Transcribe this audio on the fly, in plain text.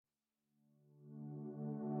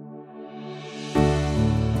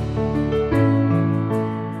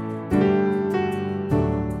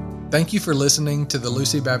Thank you for listening to the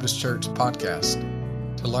Lucy Baptist Church podcast.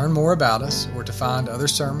 To learn more about us or to find other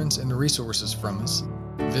sermons and resources from us,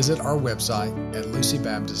 visit our website at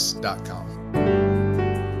lucybaptist.com.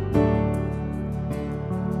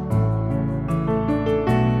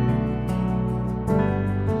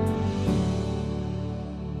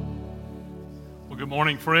 Well, good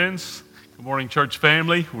morning, friends. Good morning, church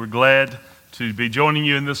family. We're glad to be joining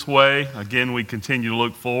you in this way. Again, we continue to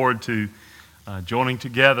look forward to joining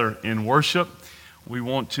together in worship. We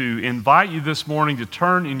want to invite you this morning to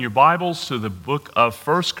turn in your Bibles to the book of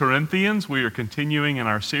 1 Corinthians. We are continuing in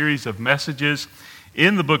our series of messages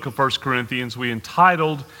in the book of 1 Corinthians. We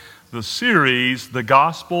entitled the series, The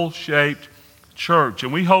Gospel-Shaped Church.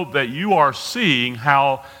 And we hope that you are seeing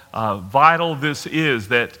how vital this is,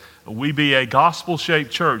 that we be a gospel-shaped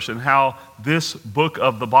church, and how this book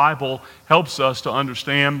of the Bible helps us to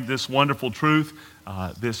understand this wonderful truth,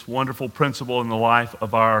 this wonderful principle in the life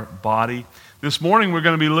of our body. This morning we're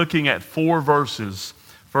going to be looking at 4 verses.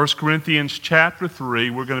 1 Corinthians chapter 3,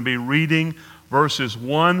 we're going to be reading verses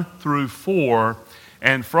 1 through 4.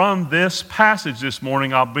 And from this passage this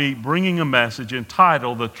morning, I'll be bringing a message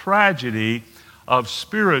entitled, The Tragedy of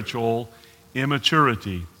Spiritual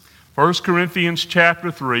Immaturity. 1 Corinthians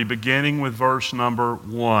chapter 3, beginning with verse number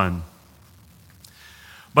 1.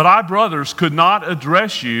 But I, brothers, could not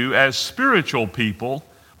address you as spiritual people,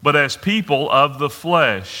 but as people of the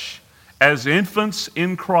flesh, as infants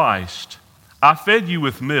in Christ. I fed you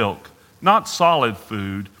with milk, not solid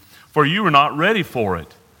food, for you are not ready for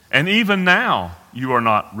it. And even now you are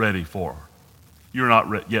not ready for it. You are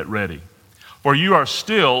not yet ready. For you are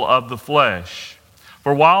still of the flesh.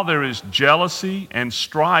 For while there is jealousy and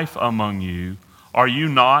strife among you, are you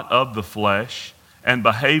not of the flesh and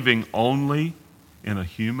behaving only in a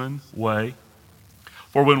human way?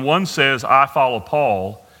 For when one says, I follow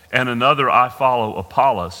Paul, and another, I follow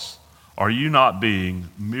Apollos, are you not being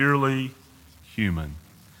merely human?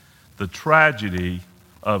 The tragedy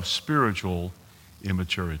of spiritual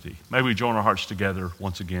immaturity. May we join our hearts together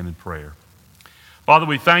once again in prayer. Father,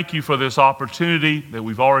 we thank you for this opportunity that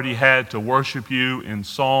we've already had to worship you in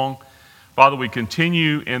song. Father, we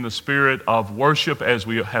continue in the spirit of worship as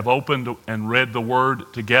we have opened and read the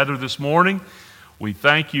word together this morning. We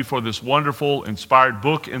thank you for this wonderful, inspired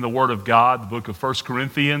book in the Word of God, the book of 1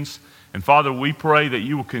 Corinthians. And Father, we pray that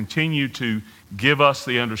you will continue to give us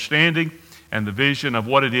the understanding and the vision of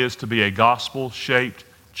what it is to be a gospel-shaped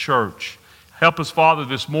church. Help us, Father,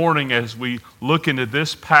 this morning as we look into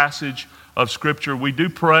this passage of Scripture. We do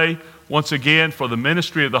pray once again for the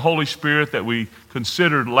ministry of the Holy Spirit that we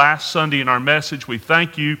considered last Sunday in our message. We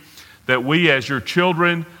thank you that we as your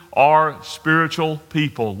children are spiritual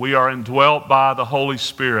people. We are indwelt by the Holy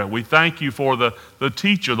Spirit. We thank you for the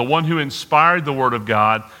teacher, the one who inspired the Word of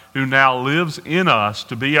God, who now lives in us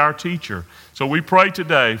to be our teacher. So we pray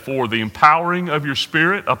today for the empowering of your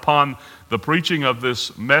Spirit upon the preaching of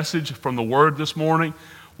this message from the Word this morning.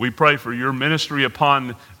 We pray for your ministry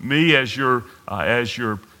upon me as your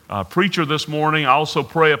preacher this morning. I also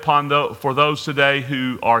pray for those today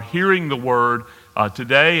who are hearing the Word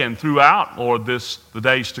today and throughout, Lord, the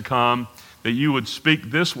days to come, that you would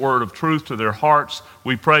speak this word of truth to their hearts.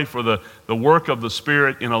 We pray for the work of the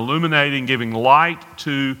Spirit in illuminating, giving light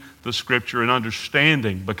to the Scripture and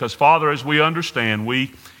understanding. Because, Father, as we understand,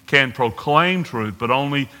 we can proclaim truth, but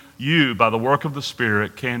only you, by the work of the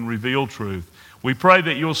Spirit, can reveal truth. We pray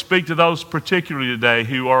that you'll speak to those particularly today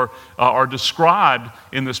who are described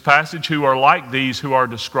in this passage, who are like these, who are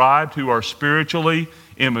described, who are spiritually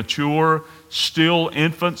immature, still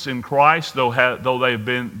infants in Christ, though they have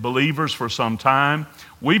been believers for some time.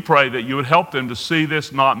 We pray that you would help them to see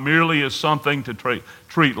this not merely as something to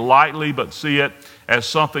treat lightly, but see it as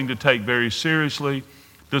something to take very seriously,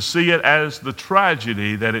 to see it as the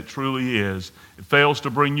tragedy that it truly is. It fails to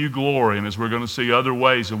bring you glory, and as we're going to see other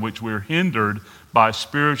ways in which we're hindered by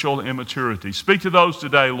spiritual immaturity. Speak to those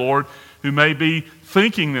today, Lord, who may be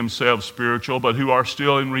thinking themselves spiritual, but who are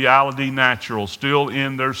still in reality natural, still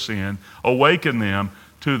in their sin. Awaken them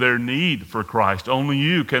to their need for Christ. Only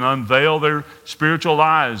you can unveil their spiritual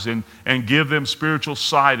eyes and give them spiritual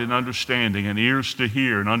sight and understanding, and ears to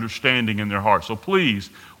hear and understanding in their hearts. So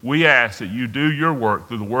please, we ask that you do your work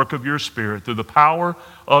through the work of your Spirit, through the power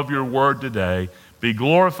of your word today. Be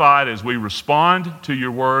glorified as we respond to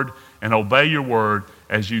your word and obey your word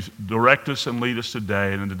as you direct us and lead us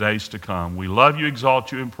today and in the days to come. We love you,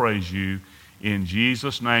 exalt you, and praise you in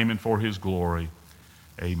Jesus' name and for his glory.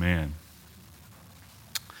 Amen.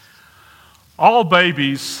 All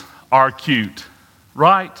babies are cute,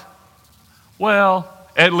 right? Well,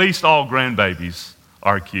 at least all grandbabies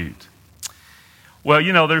are cute.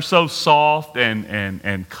 Well, they're so soft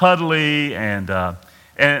and cuddly, and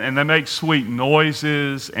they make sweet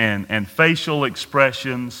noises and facial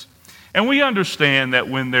expressions. And we understand that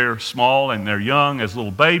when they're small and they're young as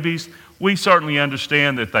little babies, we certainly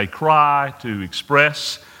understand that they cry to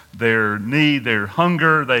express their need, their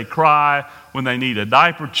hunger. They cry when they need a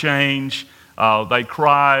diaper change. They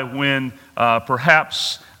cry when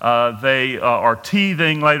perhaps they are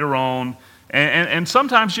teething later on, and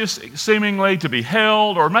sometimes just seemingly to be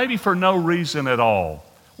held, or maybe for no reason at all.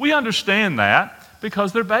 We understand that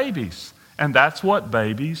because they're babies, and that's what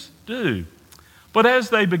babies do. But as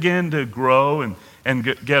they begin to grow and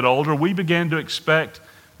get older, we begin to expect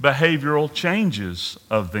behavioral changes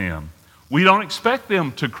of them. We don't expect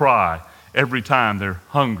them to cry every time they're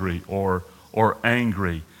hungry or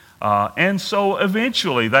angry. And so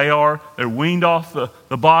eventually they're weaned off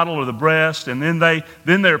the bottle or the breast, and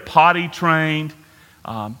then they're potty trained.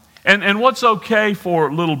 And what's okay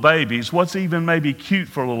for little babies, what's even maybe cute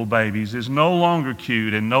for little babies, is no longer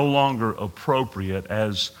cute and no longer appropriate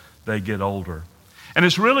as they get older. And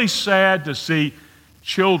it's really sad to see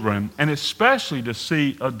children, and especially to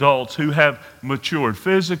see adults who have matured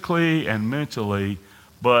physically and mentally,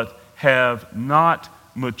 but have not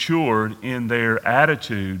matured in their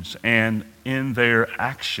attitudes and in their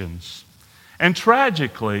actions. And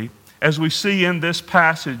tragically, as we see in this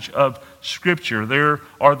passage of Scripture, there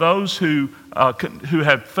are those who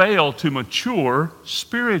have failed to mature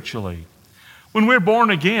spiritually. When we're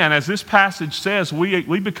born again, as this passage says,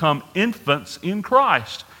 we become infants in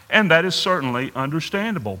Christ, and that is certainly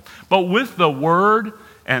understandable. But with the Word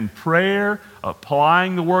and prayer,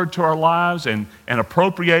 applying the Word to our lives and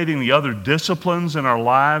appropriating the other disciplines in our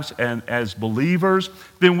lives and as believers,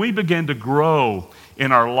 then we begin to grow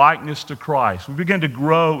in our likeness to Christ. We begin to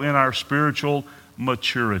grow in our spiritual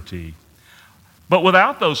maturity. But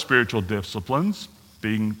without those spiritual disciplines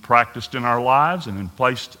being practiced in our lives and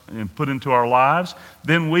placed and put into our lives,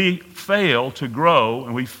 then we fail to grow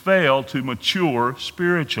and we fail to mature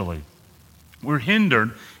spiritually. We're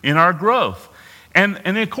hindered in our growth.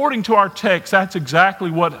 And according to our text, that's exactly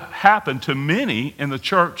what happened to many in the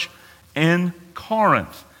church in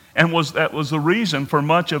Corinth. And that was the reason for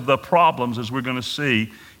much of the problems, as we're going to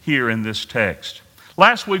see here in this text.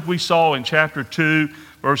 Last week we saw in chapter 2,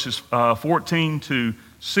 verses 14 to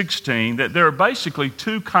 16, that there are basically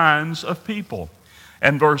two kinds of people.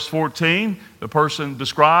 And verse 14, the person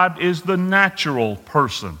described is the natural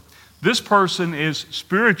person. This person is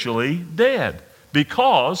spiritually dead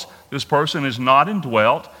because this person is not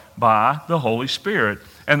indwelt by the Holy Spirit.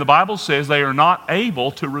 And the Bible says they are not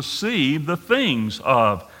able to receive the things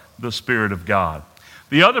of the Spirit of God.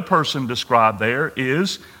 The other person described there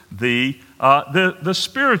is the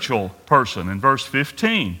spiritual person in verse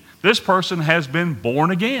 15. This person has been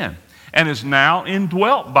born again and is now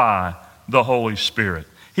indwelt by the Holy Spirit.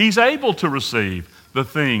 He's able to receive the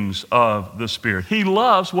things of the Spirit. He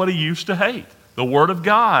loves what he used to hate, the Word of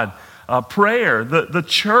God, prayer, the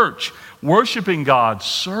church, worshiping God,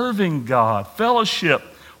 serving God, fellowship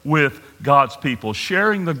with God's people,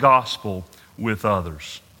 sharing the gospel with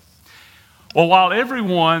others. Well, while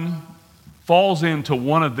everyone falls into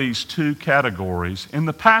one of these two categories, in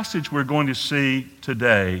the passage we're going to see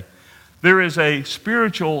today, there is a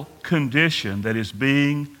spiritual condition that is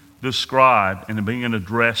being described and being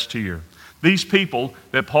addressed here. These people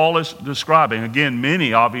that Paul is describing, again,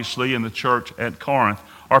 many obviously in the church at Corinth,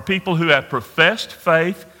 are people who have professed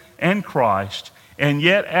faith in Christ and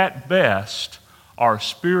yet at best are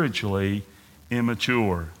spiritually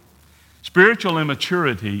immature. Spiritual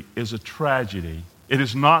immaturity is a tragedy. It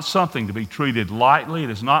is not something to be treated lightly.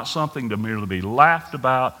 It is not something to merely be laughed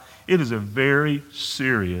about. It is a very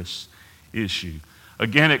serious issue.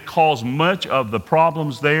 Again, it caused much of the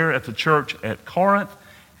problems there at the church at Corinth,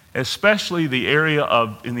 especially in the area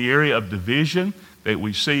of division that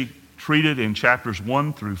we see treated in chapters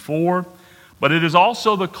 1 through 4. But it is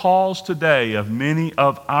also the cause today of many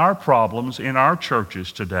of our problems in our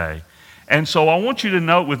churches today. And so I want you to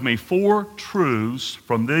note with me 4 truths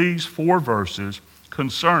from these 4 verses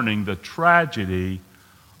concerning the tragedy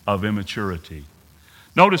of immaturity.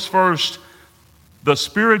 Notice first, the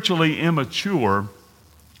spiritually immature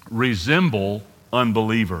resemble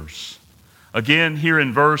unbelievers. Again, here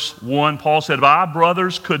in verse 1, Paul said, "I,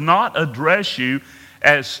 brothers, could not address you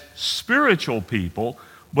as spiritual people,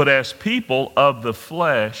 but as people of the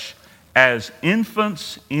flesh, as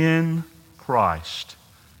infants in Christ."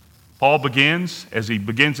 Paul begins, as he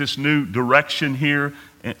begins this new direction here,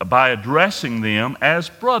 by addressing them as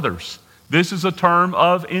brothers. This is a term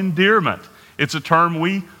of endearment. It's a term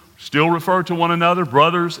we still refer to one another,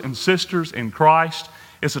 brothers and sisters in Christ.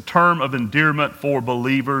 It's a term of endearment for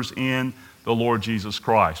believers in the Lord Jesus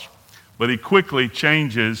Christ. But he quickly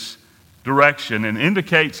changes direction and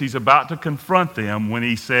indicates he's about to confront them when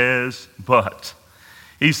he says, but.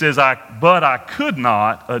 He says, but I could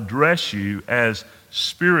not address you as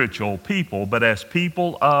spiritual people, but as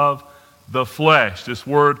people of the flesh. This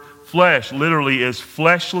word flesh literally is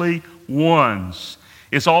fleshly ones.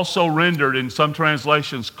 It's also rendered in some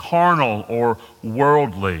translations carnal or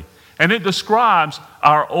worldly. And it describes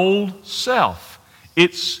our old self.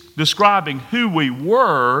 It's describing who we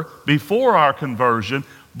were before our conversion,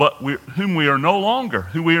 but whom we are no longer,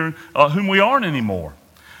 whom we aren't anymore.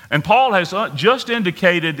 And Paul has just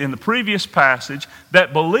indicated in the previous passage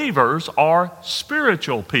that believers are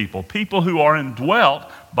spiritual people, people who are indwelt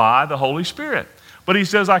by the Holy Spirit. But he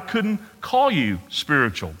says, I couldn't call you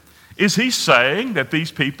spiritual. Is he saying that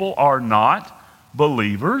these people are not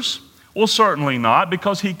believers? Well, certainly not,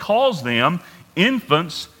 because he calls them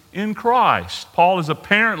infants in Christ. Paul is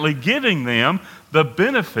apparently giving them the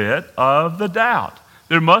benefit of the doubt.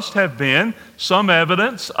 There must have been some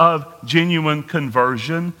evidence of genuine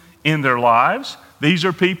conversion in their lives. These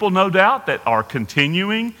are people, no doubt, that are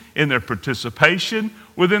continuing in their participation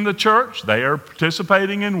within the church. They are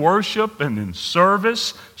participating in worship and in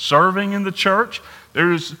service, serving in the church.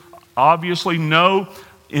 There's obviously no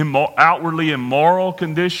outwardly immoral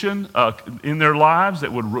condition in their lives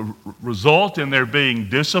that would result in their being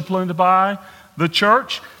disciplined by the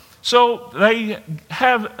church. So they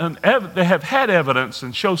have had evidence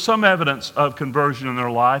and show some evidence of conversion in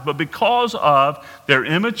their life, but because of their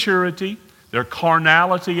immaturity, their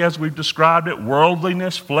carnality as we've described it,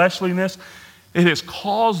 worldliness, fleshliness, it has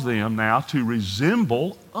caused them now to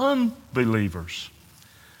resemble unbelievers.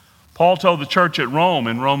 Paul told the church at Rome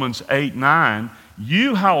in Romans 8:9,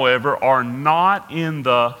 you, however, are not in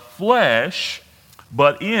the flesh,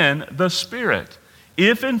 but in the Spirit,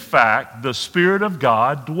 if in fact the Spirit of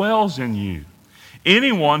God dwells in you.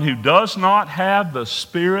 Anyone who does not have the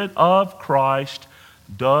Spirit of Christ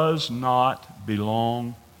does not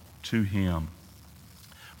belong to him.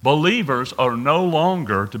 Believers are no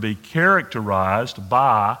longer to be characterized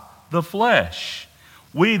by the flesh.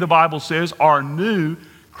 We, the Bible says, are new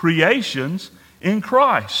creations in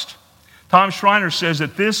Christ. Tom Schreiner says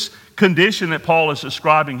that this condition that Paul is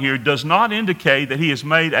describing here does not indicate that he has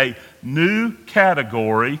made a new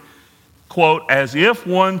category, quote, as if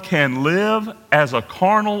one can live as a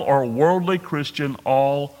carnal or worldly Christian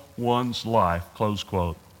all one's life, close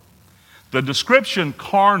quote. The description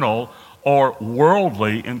carnal or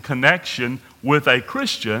worldly in connection with a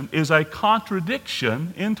Christian is a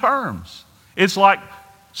contradiction in terms. It's like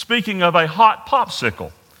speaking of a hot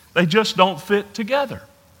popsicle. They just don't fit together.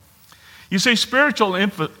 You see, spiritual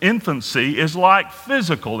infancy is like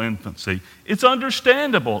physical infancy. It's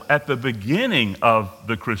understandable at the beginning of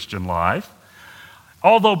the Christian life.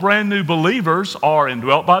 Although brand new believers are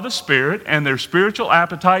indwelt by the Spirit and their spiritual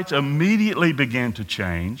appetites immediately begin to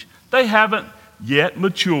change, they haven't yet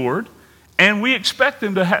matured, and we expect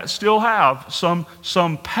them to still have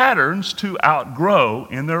some patterns to outgrow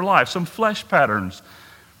in their life, some flesh patterns,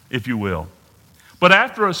 if you will. But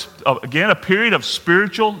after, a period of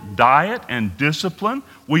spiritual diet and discipline,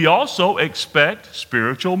 we also expect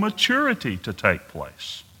spiritual maturity to take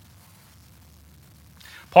place.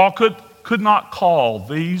 Paul could not call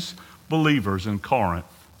these believers in Corinth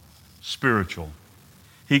spiritual.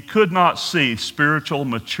 He could not see spiritual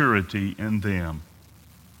maturity in them.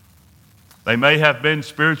 They may have been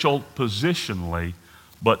spiritual positionally,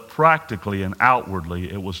 but practically and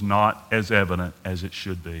outwardly it was not as evident as it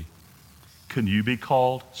should be. Can you be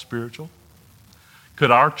called spiritual?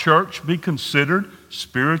 Could our church be considered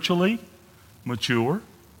spiritually mature?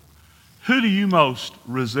 Who do you most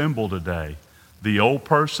resemble today? The old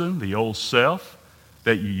person, the old self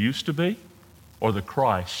that you used to be, or the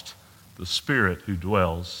Christ, the Spirit who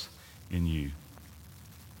dwells in you?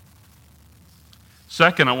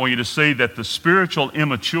 Second, I want you to see that the spiritual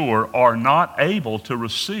immature are not able to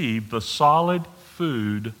receive the solid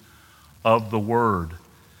food of the Word.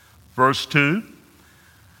 Verse 2,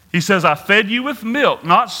 he says, I fed you with milk,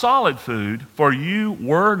 not solid food, for you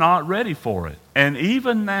were not ready for it. And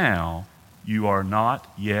even now, you are not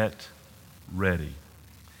yet ready.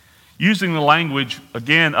 Using the language,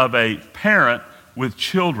 again, of a parent with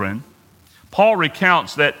children, Paul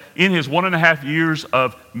recounts that in his 1.5 years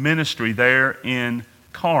of ministry there in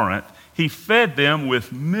Corinth, he fed them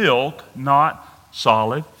with milk, not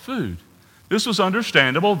solid food. This was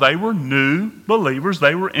understandable. They were new believers.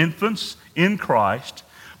 They were infants in Christ.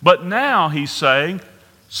 But now he's saying,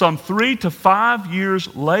 some 3 to 5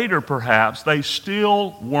 years later perhaps, they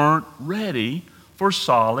still weren't ready for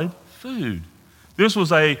solid food. This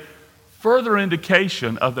was a further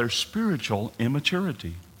indication of their spiritual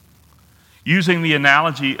immaturity. Using the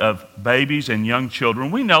analogy of babies and young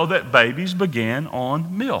children, we know that babies began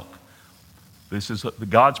on milk. This is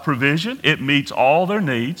God's provision. It meets all their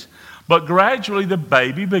needs. But gradually the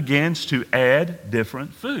baby begins to add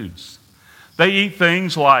different foods. They eat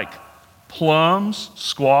things like plums,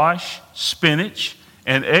 squash, spinach,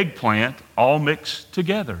 and eggplant all mixed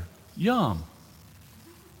together. Yum.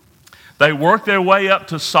 They work their way up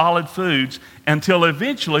to solid foods until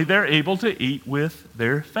eventually they're able to eat with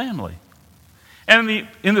their family. And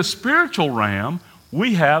in the spiritual realm,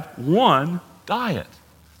 we have one diet,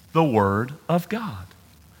 the Word of God.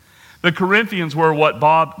 The Corinthians were what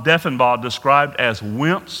Bob Deffinbaugh described as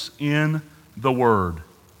wimps in the Word.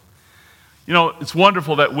 You know, it's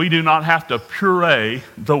wonderful that we do not have to puree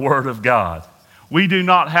the Word of God. We do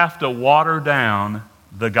not have to water down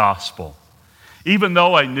the gospel. Even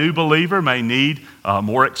though a new believer may need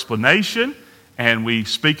more explanation, and we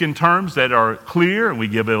speak in terms that are clear, and we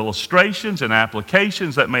give illustrations and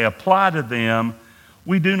applications that may apply to them,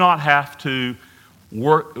 we do not have to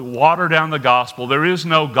water down the gospel. There is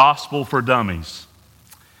no gospel for dummies.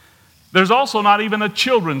 There's also not even a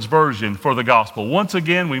children's version for the gospel. Once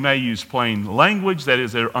again, we may use plain language that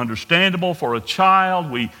is understandable for a child.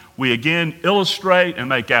 We again illustrate and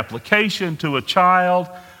make application to a child,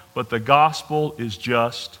 but the gospel is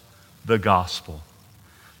just the gospel.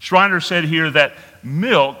 Schreiner said here that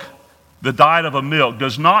milk, the diet of a milk,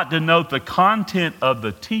 does not denote the content of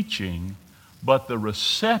the teaching, but the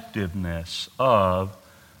receptiveness of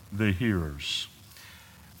the hearers.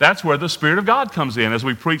 That's where the Spirit of God comes in. As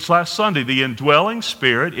we preached last Sunday, the indwelling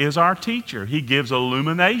Spirit is our teacher. He gives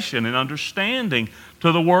illumination and understanding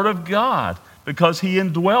to the Word of God because He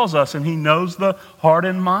indwells us and He knows the heart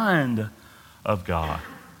and mind of God.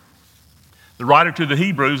 The writer to the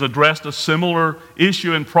Hebrews addressed a similar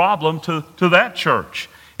issue and problem to that church.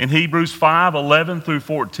 In Hebrews 5:11 through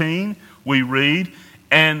 14, we read,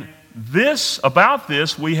 "And about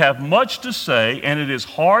this we have much to say, and it is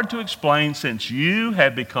hard to explain since you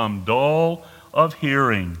have become dull of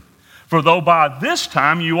hearing. For though by this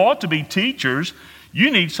time you ought to be teachers,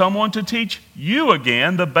 you need someone to teach you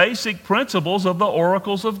again the basic principles of the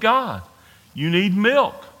oracles of God. You need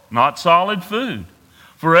milk, not solid food.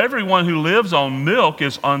 For everyone who lives on milk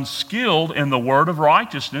is unskilled in the word of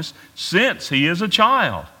righteousness, since he is a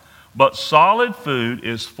child. But solid food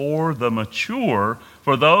is for the mature,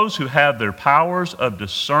 for those who have their powers of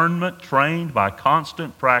discernment trained by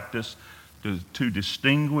constant practice to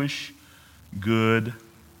distinguish good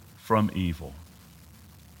from evil."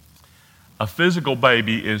 A physical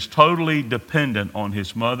baby is totally dependent on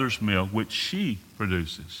his mother's milk, which she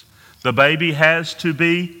produces. The baby has to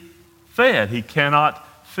be fed. He cannot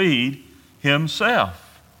feed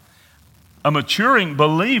himself. A maturing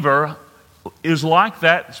believer is like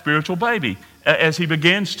that spiritual baby. As he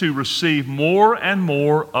begins to receive more and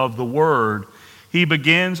more of the Word, he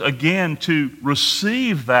begins again to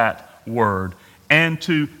receive that Word and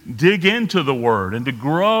to dig into the Word and to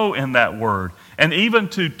grow in that Word and even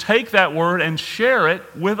to take that Word and share it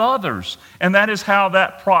with others. And that is how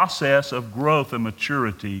that process of growth and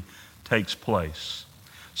maturity takes place.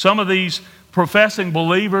 Some of these professing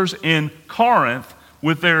believers in Corinth,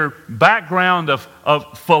 with their background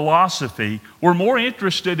of philosophy, were more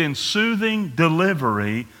interested in soothing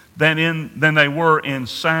delivery than they were in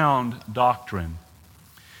sound doctrine.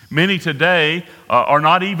 Many today are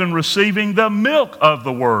not even receiving the milk of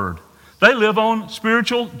the Word. They live on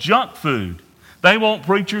spiritual junk food. They want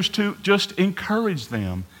preachers to just encourage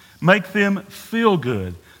them, make them feel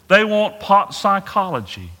good. They want pop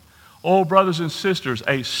psychology. Oh, brothers and sisters,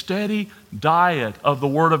 a steady diet of the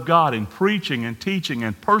Word of God in preaching and teaching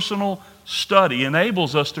and personal study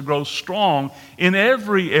enables us to grow strong in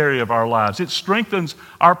every area of our lives. It strengthens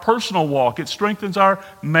our personal walk. It strengthens our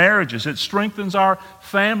marriages. It strengthens our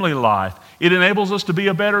family life. It enables us to be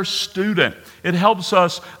a better student. It helps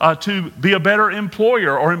us to be a better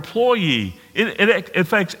employer or employee. It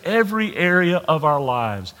affects every area of our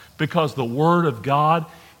lives because the Word of God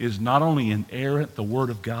is not only inerrant, the Word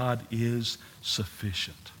of God is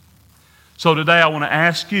sufficient. So today I want to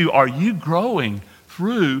ask you, are you growing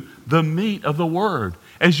through the meat of the Word?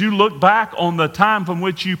 As you look back on the time from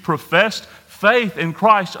which you professed faith in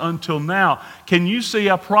Christ until now, can you see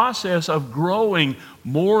a process of growing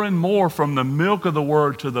more and more from the milk of the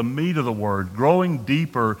Word to the meat of the Word, growing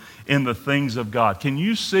deeper in the things of God? Can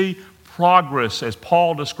you see progress, as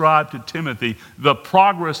Paul described to Timothy, the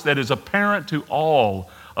progress that is apparent to all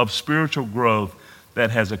of spiritual growth that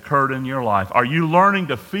has occurred in your life? Are you learning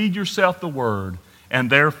to feed yourself the Word and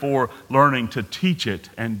therefore learning to teach it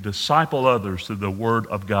and disciple others through the Word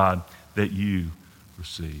of God that you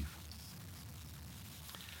receive.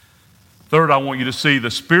 Third, I want you to see the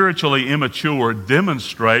spiritually immature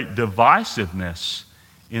demonstrate divisiveness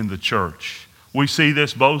in the church. We see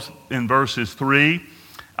this both in verses 3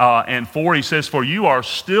 and 4. He says, "For you are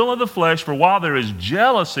still of the flesh, for while there is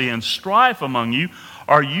jealousy and strife among you,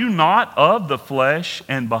 are you not of the flesh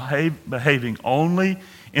and behaving only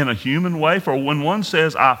in a human way? For when one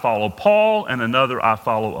says, I follow Paul, and another, I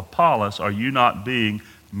follow Apollos, are you not being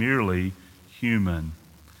merely human?"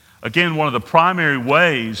 Again, one of the primary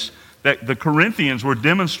ways that the Corinthians were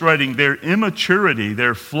demonstrating their immaturity,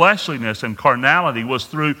 their fleshliness and carnality was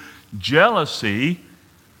through jealousy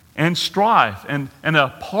and strife and a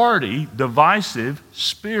party, divisive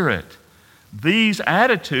spirit. These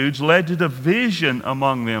attitudes led to division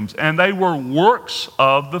among them, and they were works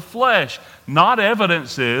of the flesh, not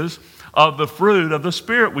evidences of the fruit of the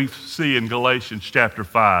Spirit we see in Galatians chapter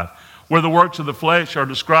 5, where the works of the flesh are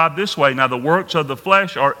described this way. Now, the works of the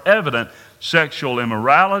flesh are evident: sexual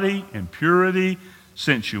immorality, impurity,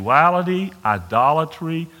 sensuality,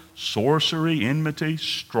 idolatry, sorcery, enmity,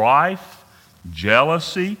 strife,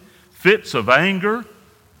 jealousy, fits of anger,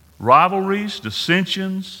 rivalries,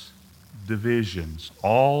 dissensions, divisions,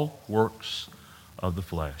 all works of the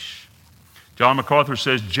flesh. John MacArthur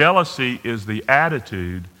says jealousy is the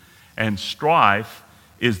attitude and strife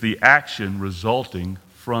is the action resulting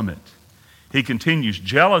from it. He continues,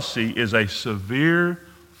 jealousy is a severe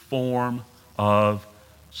form of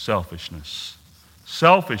selfishness.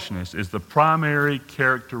 Selfishness is the primary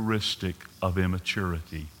characteristic of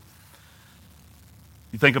immaturity.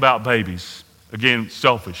 You think about babies. Again,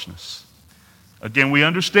 selfishness. Again, we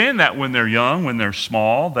understand that when they're young, when they're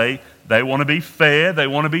small, they want to be fed, they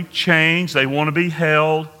want to be changed, they want to be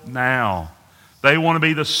held now. They want to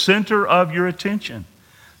be the center of your attention.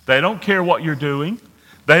 They don't care what you're doing.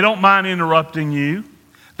 They don't mind interrupting you.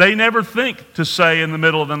 They never think to say in the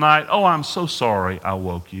middle of the night, "Oh, I'm so sorry I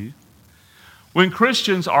woke you." When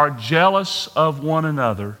Christians are jealous of one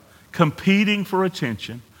another, competing for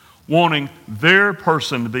attention, wanting their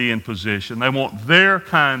person to be in position, they want their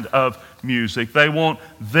kind of music, they want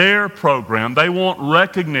their program, they want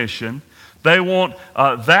recognition, they want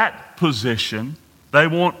that position, they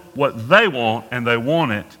want what they want, and they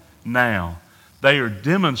want it now. They are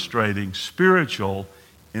demonstrating spiritual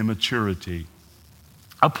immaturity.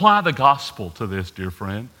 Apply the gospel to this, dear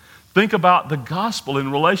friend. Think about the gospel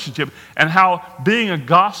in relationship and how being a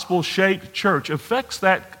gospel-shaped church affects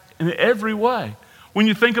that in every way. When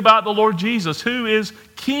you think about the Lord Jesus, who is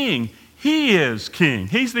King, He is King.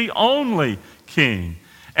 He's the only King.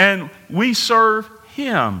 And we serve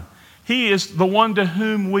Him. He is the one to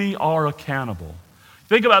whom we are accountable.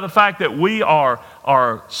 Think about the fact that we are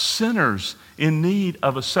sinners in need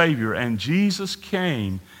of a Savior, and Jesus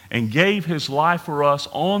came and gave His life for us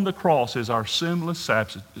on the cross as our sinless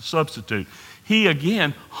substitute. He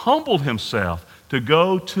again humbled Himself to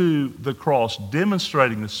go to the cross,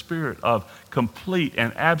 demonstrating the spirit of complete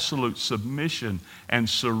and absolute submission and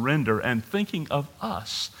surrender, and thinking of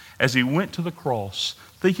us as He went to the cross,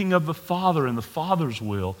 thinking of the Father and the Father's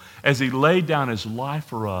will as He laid down His life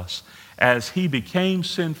for us, as He became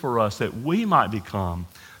sin for us, that we might become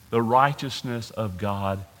the righteousness of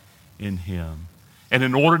God in Him. And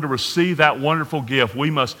in order to receive that wonderful gift,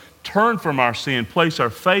 we must turn from our sin, place our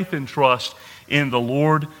faith and trust in the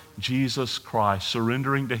Lord Jesus Christ,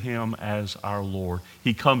 surrendering to Him as our Lord.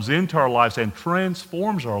 He comes into our lives and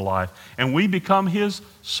transforms our life, and we become His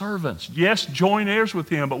servants. Yes, joint heirs with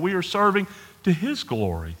Him, but we are serving to His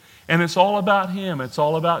glory. And it's all about Him. It's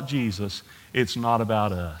all about Jesus. It's not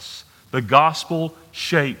about us. The gospel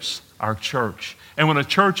shapes our church. And when a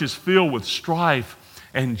church is filled with strife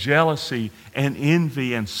and jealousy and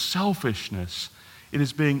envy and selfishness, it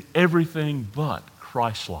is being everything but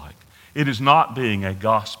Christ-like. It is not being a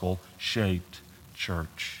gospel-shaped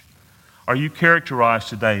church. Are you characterized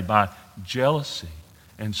today by jealousy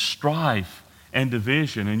and strife and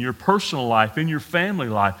division in your personal life, in your family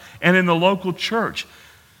life, and in the local church?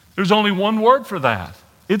 There's only one word for that.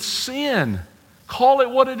 It's sin. Call it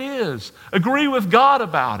what it is. Agree with God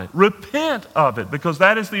about it. Repent of it, because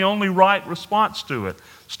that is the only right response to it.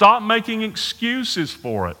 Stop making excuses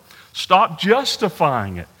for it. Stop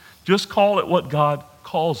justifying it. Just call it what God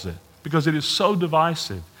calls it, because it is so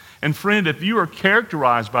divisive. And friend, if you are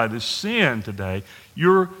characterized by this sin today,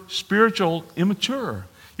 you're spiritually immature.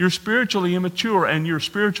 You're spiritually immature, and your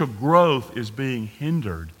spiritual growth is being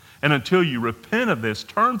hindered. And until you repent of this,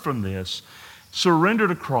 turn from this, surrender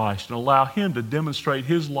to Christ, and allow Him to demonstrate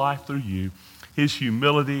His life through you, His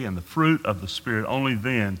humility and the fruit of the Spirit, only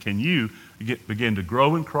then can you begin to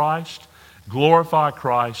grow in Christ, glorify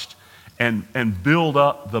Christ, and build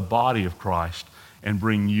up the body of Christ and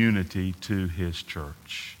bring unity to His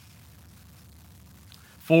church.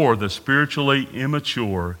 For the spiritually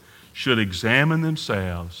immature should examine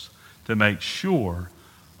themselves to make sure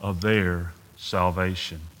of their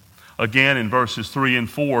salvation. Again, in verses 3 and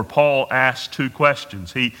 4, Paul asks two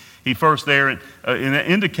questions. He first there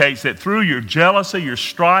indicates that through your jealousy, your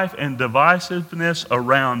strife, and divisiveness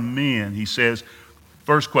around men, he says,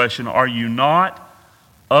 first question, are you not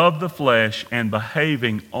of the flesh and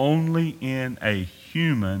behaving only in a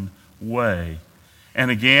human way? And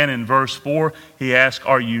again, in verse 4, he asks,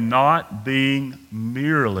 are you not being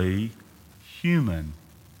merely human?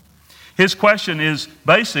 His question is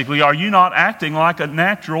basically, are you not acting like a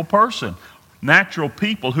natural person? Natural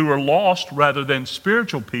people who are lost rather than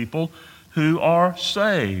spiritual people who are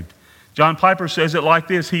saved. John Piper says it like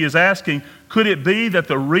this. He is asking, could it be that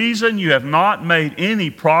the reason you have not made any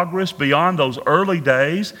progress beyond those early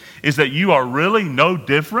days is that you are really no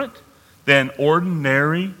different than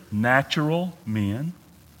ordinary natural men?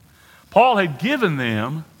 Paul had given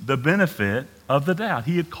them the benefit of the doubt.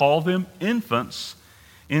 He had called them infants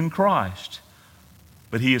in Christ.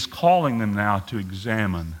 But he is calling them now to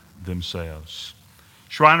examine themselves.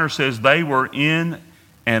 Schreiner says they were in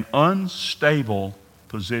an unstable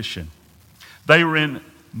position. They were in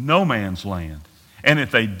no man's land. And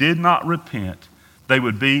if they did not repent, they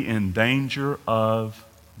would be in danger of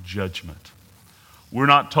judgment. We're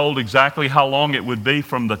not told exactly how long it would be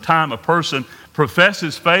from the time a person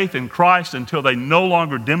professes faith in Christ until they no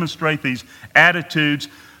longer demonstrate these attitudes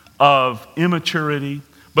of immaturity.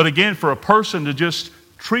 But again, for a person to just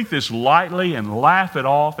treat this lightly and laugh it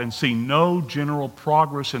off and see no general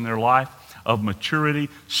progress in their life of maturity,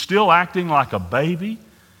 still acting like a baby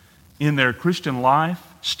in their Christian life,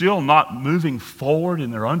 still not moving forward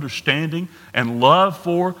in their understanding and love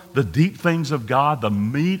for the deep things of God, the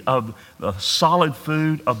meat of the solid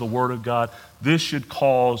food of the Word of God, this should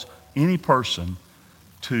cause any person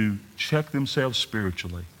to check themselves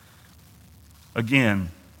spiritually. Again,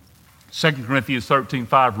 2 Corinthians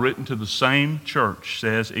 13:5, written to the same church,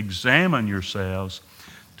 says, examine yourselves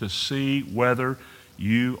to see whether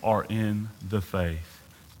you are in the faith.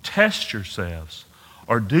 Test yourselves.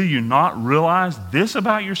 Or do you not realize this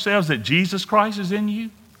about yourselves, that Jesus Christ is in you?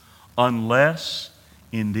 Unless,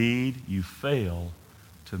 indeed, you fail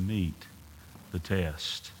to meet the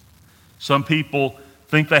test. Some people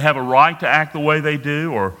think they have a right to act the way they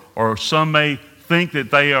do, or some may think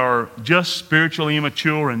that they are just spiritually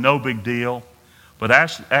immature and no big deal. But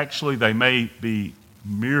actually, they may be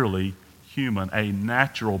merely human, a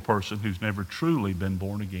natural person who's never truly been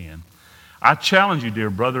born again. I challenge you, dear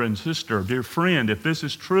brother and sister, dear friend, if this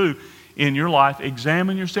is true in your life,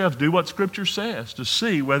 examine yourselves. Do what Scripture says to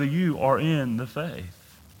see whether you are in the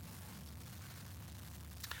faith.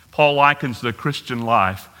 Paul likens the Christian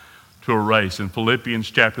life to a race in Philippians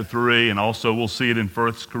chapter 3, and also we'll see it in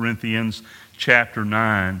 1 Corinthians chapter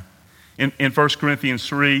 9. In 1 Corinthians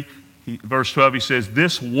 3, verse 12, he says,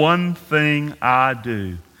 this one thing I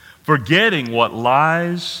do, forgetting what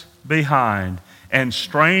lies behind and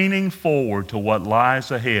straining forward to what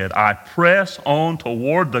lies ahead, I press on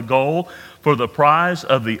toward the goal for the prize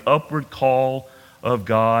of the upward call of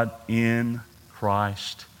God in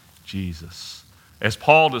Christ Jesus. As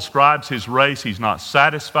Paul describes his race, he's not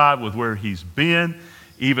satisfied with where he's been,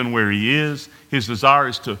 even where he is. His desire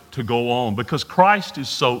is to go on because Christ is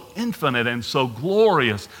so infinite and so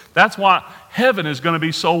glorious. That's why heaven is going to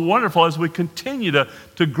be so wonderful as we continue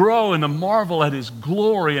to grow and to marvel at His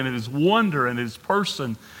glory and at His wonder and His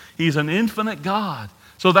person. He's an infinite God.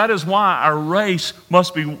 So that is why our race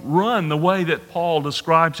must be run the way that Paul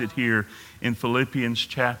describes it here in Philippians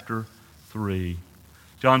chapter 3.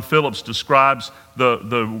 John Phillips describes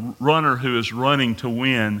the runner who is running to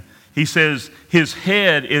win. He says his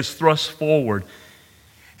head is thrust forward.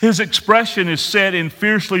 His expression is set in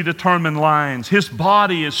fiercely determined lines. His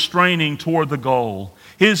body is straining toward the goal.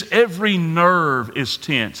 His every nerve is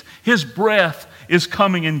tense. His breath is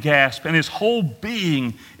coming in gasp, and his whole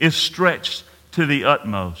being is stretched to the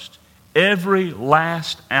utmost. Every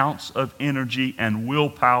last ounce of energy and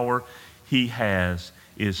willpower he has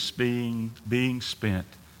is being spent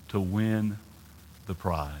to win the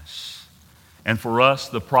prize. And for us,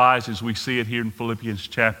 the prize, as we see it here in Philippians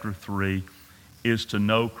chapter 3, is to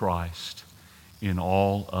know Christ in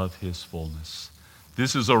all of His fullness.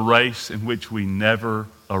 This is a race in which we never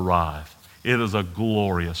arrive. It is a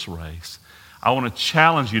glorious race. I want to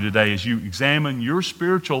challenge you today as you examine your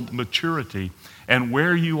spiritual maturity and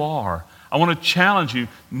where you are. I want to challenge you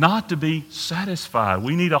not to be satisfied.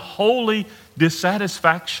 We need a holy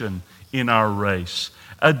dissatisfaction in our race,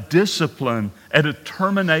 a discipline, a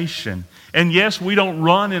determination. And yes, we don't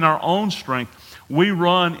run in our own strength. We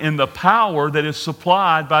run in the power that is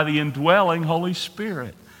supplied by the indwelling Holy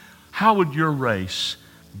Spirit. How would your race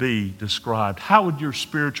be described? How would your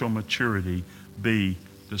spiritual maturity be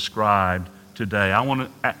described today? I want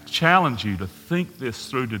to challenge you to think this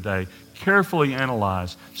through today. Carefully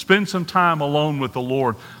analyze. Spend some time alone with the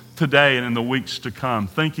Lord today and in the weeks to come,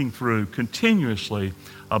 thinking through continuously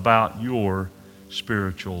about your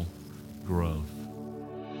spiritual growth.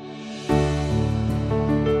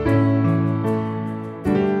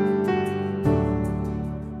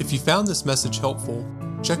 If you found this message helpful,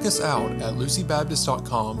 check us out at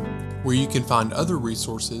lucybaptist.com, where you can find other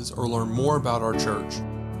resources or learn more about our church.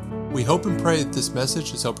 We hope and pray that this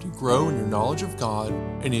message has helped you grow in your knowledge of God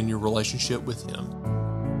and in your relationship with Him.